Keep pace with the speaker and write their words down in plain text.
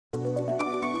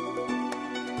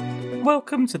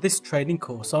Welcome to this training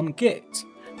course on Git.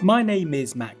 My name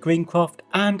is Matt Greencroft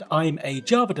and I'm a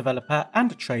Java developer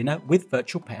and a trainer with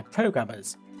virtual pair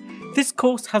programmers. This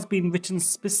course has been written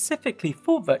specifically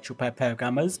for virtual pair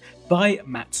programmers by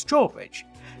Matt Strawbridge.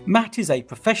 Matt is a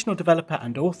professional developer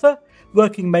and author,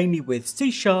 working mainly with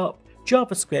C#,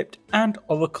 JavaScript and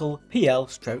Oracle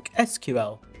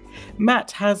PL/SQL.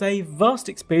 Matt has a vast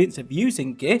experience of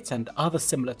using Git and other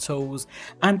similar tools,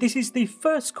 and this is the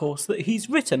first course that he's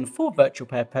written for virtual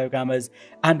pair programmers,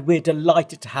 and we're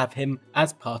delighted to have him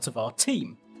as part of our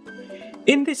team.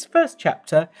 In this first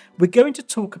chapter, we're going to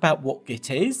talk about what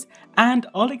Git is, and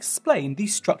I'll explain the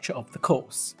structure of the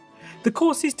course. The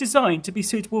course is designed to be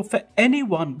suitable for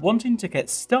anyone wanting to get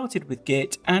started with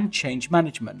Git and change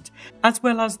management, as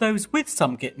well as those with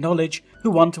some Git knowledge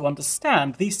who want to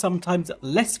understand these sometimes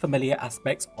less familiar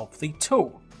aspects of the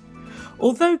tool.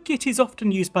 Although Git is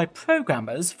often used by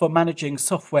programmers for managing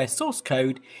software source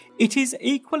code, it is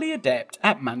equally adept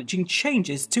at managing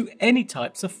changes to any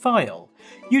types of file.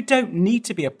 You don't need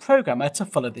to be a programmer to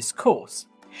follow this course.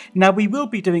 Now, we will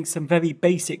be doing some very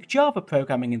basic Java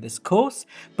programming in this course,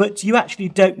 but you actually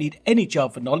don't need any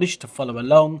Java knowledge to follow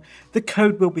along. The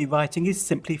code we'll be writing is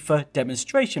simply for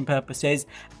demonstration purposes,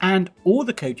 and all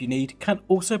the code you need can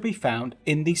also be found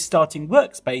in the starting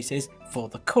workspaces for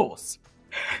the course.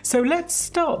 So let's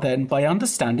start then by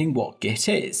understanding what Git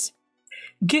is.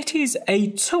 Git is a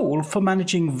tool for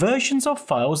managing versions of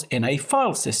files in a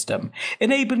file system,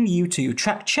 enabling you to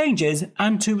track changes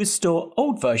and to restore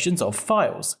old versions of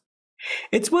files.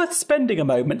 It's worth spending a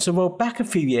moment to roll back a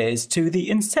few years to the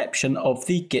inception of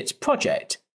the Git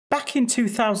project. Back in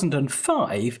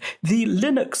 2005, the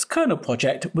Linux kernel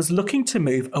project was looking to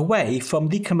move away from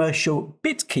the commercial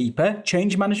BitKeeper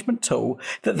change management tool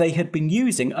that they had been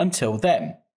using until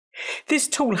then. This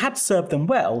tool had served them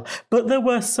well, but there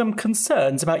were some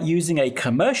concerns about using a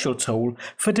commercial tool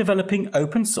for developing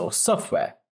open source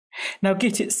software. Now,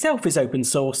 Git itself is open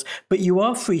source, but you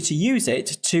are free to use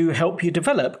it to help you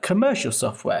develop commercial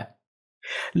software.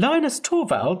 Linus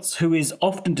Torvalds, who is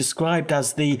often described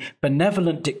as the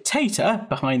benevolent dictator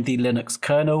behind the Linux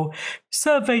kernel,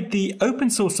 surveyed the open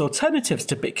source alternatives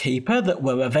to BitKeeper that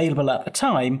were available at the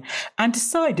time and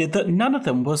decided that none of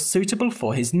them was suitable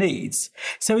for his needs.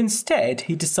 So instead,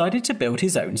 he decided to build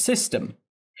his own system.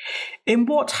 In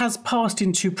what has passed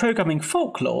into programming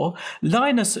folklore,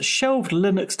 Linus shelved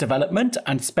Linux development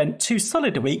and spent 2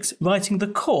 solid weeks writing the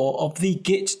core of the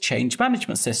Git change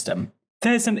management system.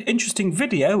 There's an interesting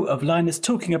video of Linus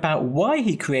talking about why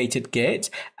he created Git,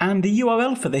 and the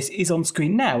URL for this is on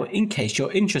screen now in case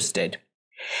you're interested.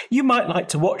 You might like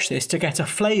to watch this to get a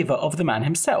flavour of the man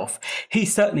himself. He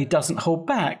certainly doesn't hold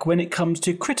back when it comes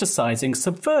to criticising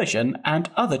Subversion and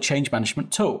other change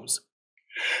management tools.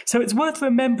 So it's worth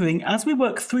remembering as we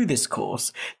work through this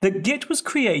course that Git was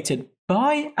created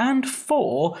by and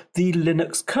for the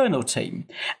Linux kernel team,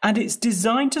 and it's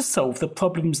designed to solve the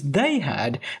problems they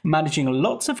had managing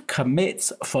lots of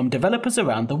commits from developers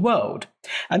around the world.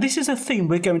 And this is a theme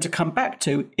we're going to come back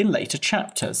to in later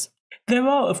chapters. There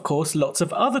are, of course, lots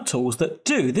of other tools that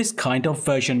do this kind of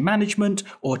version management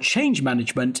or change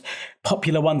management.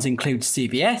 Popular ones include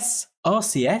CVS,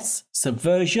 RCS,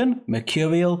 Subversion,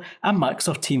 Mercurial, and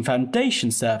Microsoft Team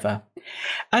Foundation Server.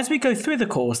 As we go through the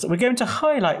course, we're going to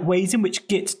highlight ways in which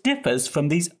Git differs from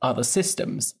these other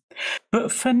systems.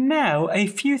 But for now, a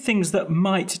few things that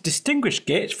might distinguish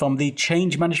Git from the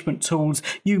change management tools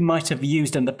you might have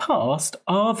used in the past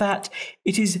are that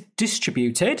it is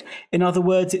distributed. In other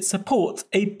words, it supports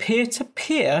a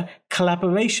peer-to-peer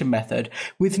collaboration method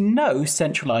with no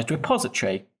centralized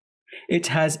repository. It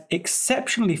has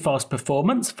exceptionally fast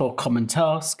performance for common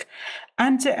tasks,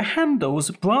 and it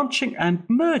handles branching and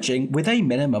merging with a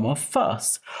minimum of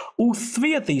fuss. All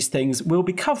 3 of these things we'll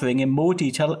be covering in more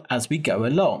detail as we go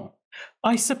along.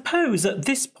 I suppose at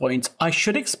this point I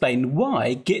should explain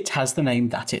why Git has the name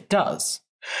that it does.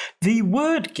 The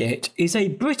word Git is a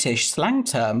British slang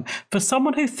term for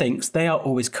someone who thinks they are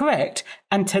always correct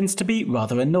and tends to be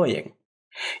rather annoying.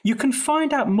 You can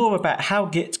find out more about how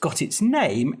Git got its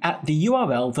name at the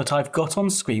URL that I've got on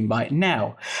screen right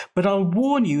now, but I'll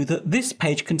warn you that this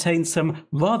page contains some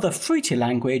rather fruity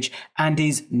language and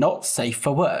is not safe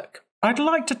for work. I'd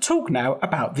like to talk now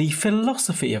about the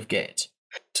philosophy of Git.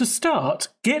 To start,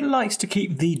 Git likes to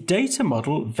keep the data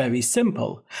model very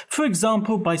simple, for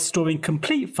example by storing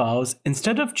complete files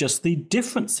instead of just the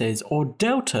differences or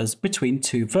deltas between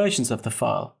 2 versions of the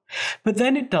file. But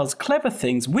then it does clever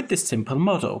things with this simple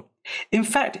model. In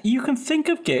fact, you can think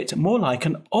of Git more like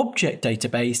an object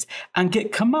database, and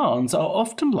Git commands are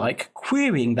often like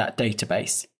querying that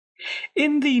database.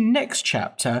 In the next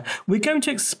chapter, we're going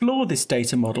to explore this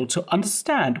data model to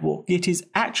understand what Git is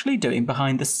actually doing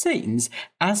behind the scenes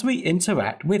as we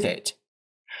interact with it.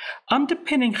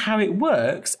 Underpinning how it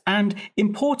works, and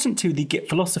important to the Git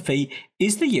philosophy,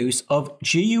 is the use of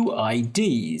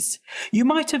GUIDs. You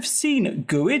might have seen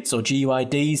GUIDs or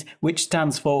GUIDs, which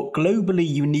stands for Globally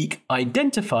Unique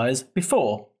Identifiers,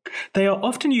 before. They are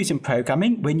often used in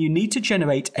programming when you need to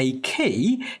generate a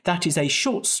key that is a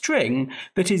short string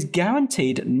that is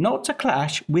guaranteed not to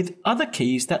clash with other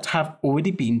keys that have already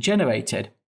been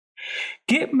generated.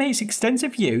 Git makes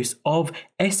extensive use of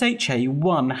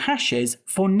SHA-1 hashes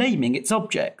for naming its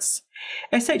objects.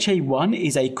 SHA-1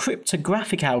 is a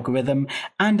cryptographic algorithm,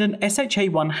 and an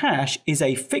SHA-1 hash is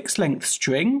a fixed-length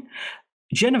string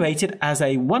generated as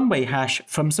a one-way hash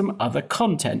from some other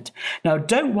content. Now,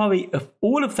 don't worry if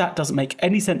all of that doesn't make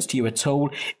any sense to you at all.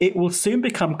 It will soon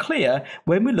become clear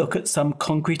when we look at some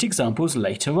concrete examples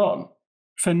later on.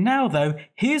 For now, though,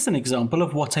 here's an example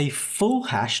of what a full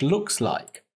hash looks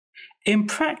like. In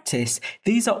practice,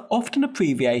 these are often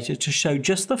abbreviated to show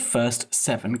just the first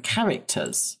 7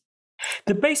 characters.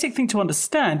 The basic thing to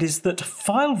understand is that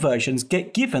file versions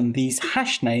get given these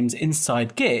hash names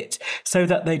inside Git so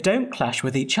that they don't clash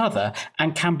with each other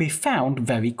and can be found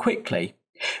very quickly.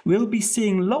 We'll be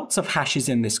seeing lots of hashes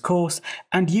in this course,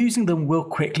 and using them will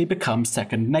quickly become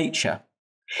second nature.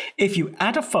 If you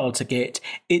add a file to Git,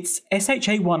 its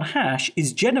SHA-1 hash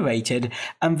is generated,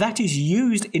 and that is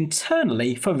used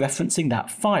internally for referencing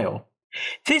that file.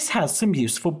 This has some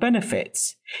useful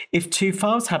benefits. If 2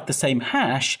 files have the same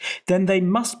hash, then they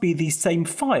must be the same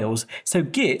files, so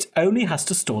Git only has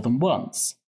to store them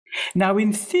once. Now,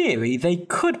 in theory, they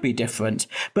could be different,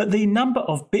 but the number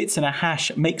of bits in a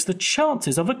hash makes the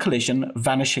chances of a collision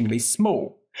vanishingly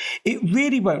small. It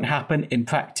really won't happen in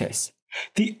practice.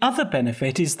 The other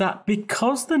benefit is that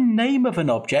because the name of an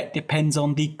object depends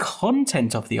on the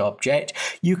content of the object,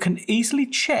 you can easily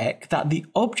check that the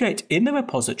object in the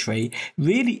repository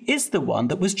really is the one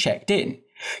that was checked in.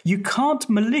 You can't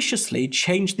maliciously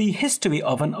change the history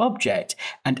of an object,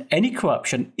 and any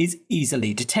corruption is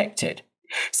easily detected.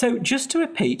 So just to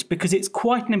repeat, because it's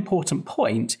quite an important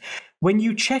point, when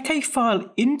you check a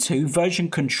file into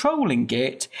version control in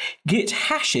Git, Git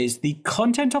hashes the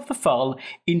content of the file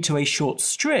into a short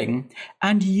string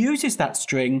and uses that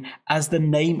string as the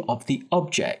name of the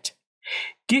object.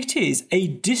 Git is a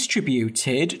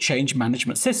distributed change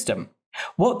management system.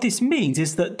 What this means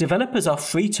is that developers are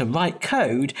free to write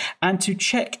code and to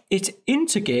check it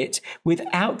into Git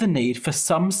without the need for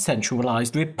some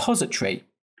centralized repository.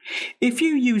 If you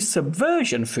use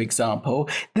Subversion, for example,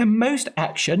 then most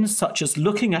actions, such as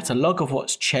looking at a log of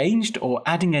what's changed or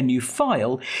adding a new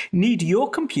file, need your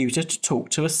computer to talk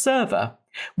to a server.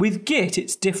 With Git,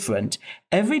 it's different.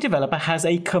 Every developer has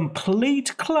a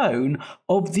complete clone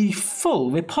of the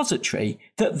full repository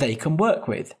that they can work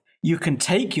with. You can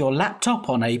take your laptop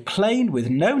on a plane with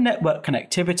no network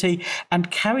connectivity and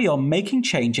carry on making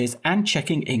changes and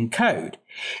checking in code.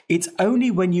 It's only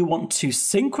when you want to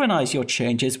synchronize your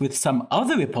changes with some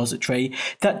other repository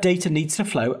that data needs to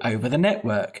flow over the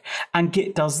network, and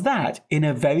Git does that in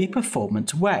a very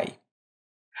performant way.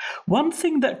 One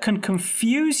thing that can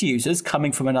confuse users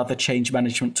coming from another change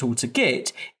management tool to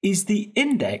Git is the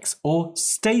index or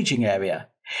staging area.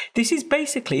 This is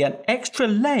basically an extra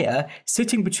layer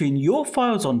sitting between your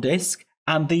files on disk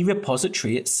and the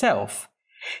repository itself.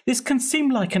 This can seem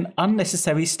like an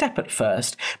unnecessary step at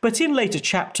first, but in later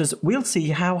chapters we'll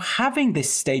see how having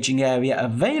this staging area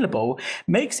available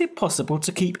makes it possible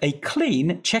to keep a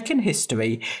clean check-in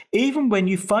history even when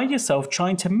you find yourself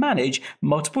trying to manage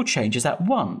multiple changes at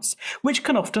once, which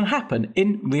can often happen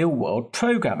in real-world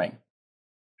programming.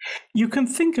 You can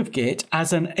think of Git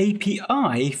as an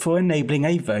API for enabling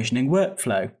a versioning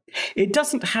workflow. It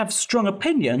doesn't have strong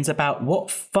opinions about what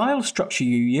file structure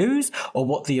you use or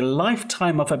what the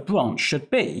lifetime of a branch should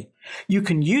be. You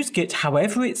can use Git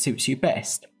however it suits you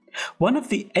best. One of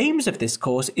the aims of this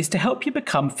course is to help you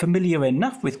become familiar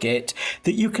enough with Git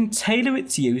that you can tailor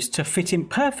its use to fit in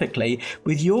perfectly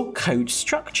with your code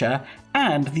structure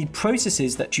and the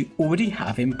processes that you already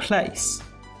have in place.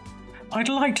 I'd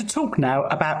like to talk now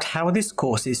about how this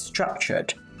course is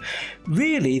structured.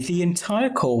 Really, the entire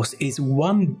course is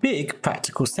one big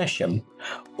practical session.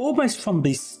 Almost from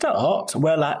the start,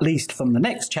 well, at least from the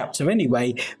next chapter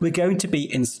anyway, we're going to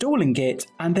be installing Git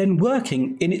and then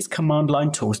working in its command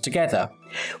line tools together.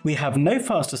 We have no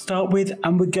files to start with,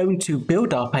 and we're going to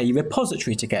build up a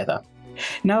repository together.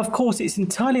 Now, of course, it's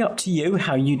entirely up to you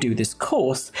how you do this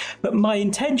course, but my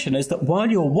intention is that while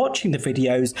you're watching the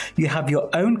videos, you have your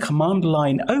own command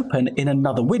line open in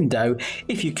another window,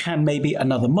 if you can, maybe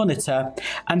another monitor,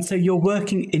 and so you're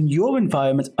working in your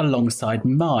environment alongside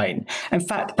mine. In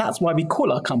fact, that's why we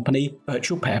call our company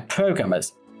Virtual Pair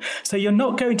Programmers. So you're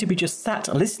not going to be just sat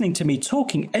listening to me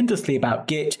talking endlessly about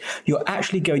Git, you're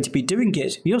actually going to be doing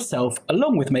Git yourself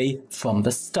along with me from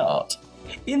the start.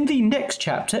 In the next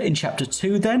chapter, in chapter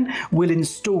 2 then, we'll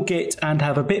install Git and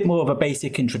have a bit more of a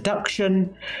basic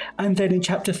introduction. And then in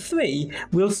chapter 3,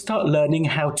 we'll start learning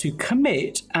how to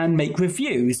commit and make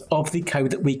reviews of the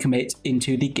code that we commit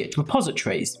into the Git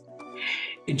repositories.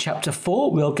 In chapter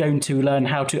 4, we're going to learn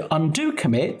how to undo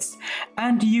commits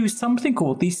and use something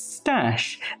called the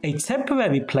stash, a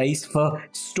temporary place for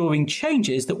storing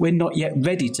changes that we're not yet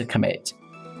ready to commit.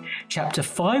 Chapter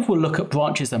 5 will look at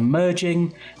branches and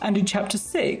merging, and in Chapter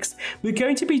 6 we're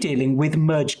going to be dealing with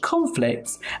merge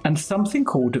conflicts and something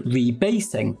called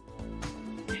rebasing.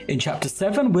 In Chapter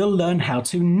 7 we'll learn how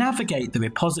to navigate the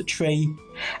repository,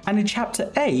 and in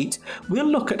Chapter 8 we'll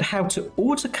look at how to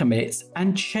alter commits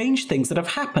and change things that have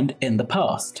happened in the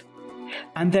past.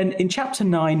 And then in Chapter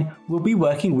 9 we'll be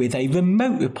working with a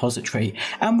remote repository,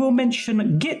 and we'll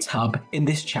mention GitHub in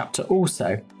this chapter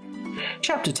also.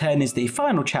 Chapter 10 is the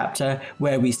final chapter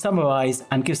where we summarise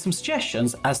and give some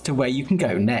suggestions as to where you can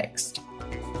go next.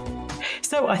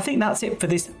 So I think that's it for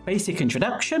this basic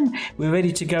introduction. We're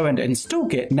ready to go and install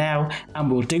Git now, and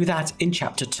we'll do that in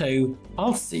Chapter 2.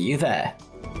 I'll see you there.